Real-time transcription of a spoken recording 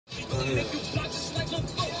Yeah.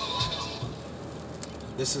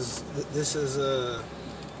 This is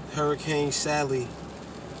Hurricane Sally.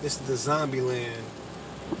 This is the zombie land.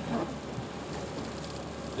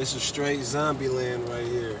 This is straight zombie land right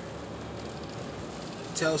here.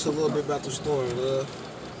 Tell us a little bit about the storm, love.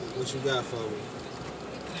 What you got for me?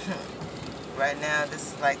 Right now,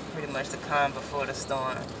 this is like pretty much the calm before the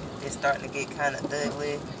storm. It's starting to get kind of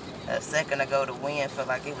ugly. A second ago, the wind felt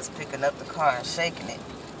like it was picking up the car and shaking it.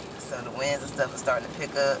 So the winds and stuff are starting to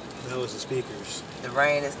pick up. That was the speakers. The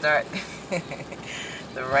rain is starting.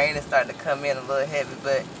 The rain is starting to come in a little heavy,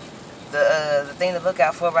 but the thing to look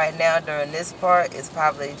out for right now during this part is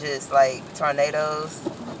probably just like tornadoes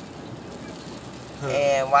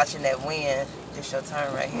and watching that wind. Just your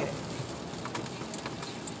turn right here.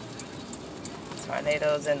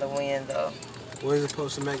 Tornadoes and the wind, though. Where is it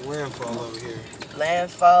supposed to make landfall over here?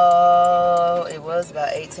 Landfall, it was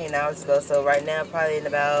about 18 hours ago, so right now probably in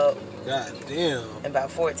about... God damn. In about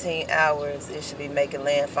 14 hours, it should be making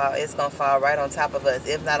landfall. It's going to fall right on top of us.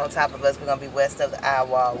 If not on top of us, we're going to be west of the eye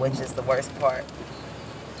wall, which is the worst part.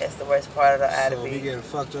 That's the worst part of the eye to be. So we getting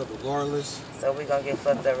fucked up regardless? So we're going to get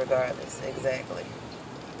fucked up regardless, exactly.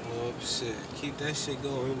 Well, shit. Keep that shit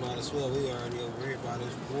going. We might as well. We already over here by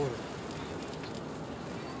this water.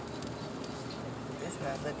 It's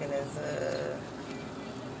not looking as,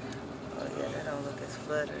 oh yeah, that don't look as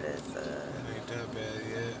flooded as, It ain't that bad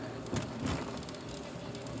yet.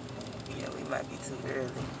 Yeah, we might be too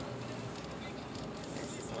early.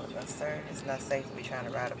 This is what, sir, it's not safe to be trying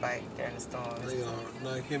to ride a bike during the storm. They are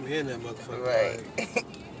not him in that motherfucker. Right.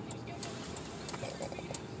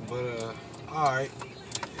 But, alright.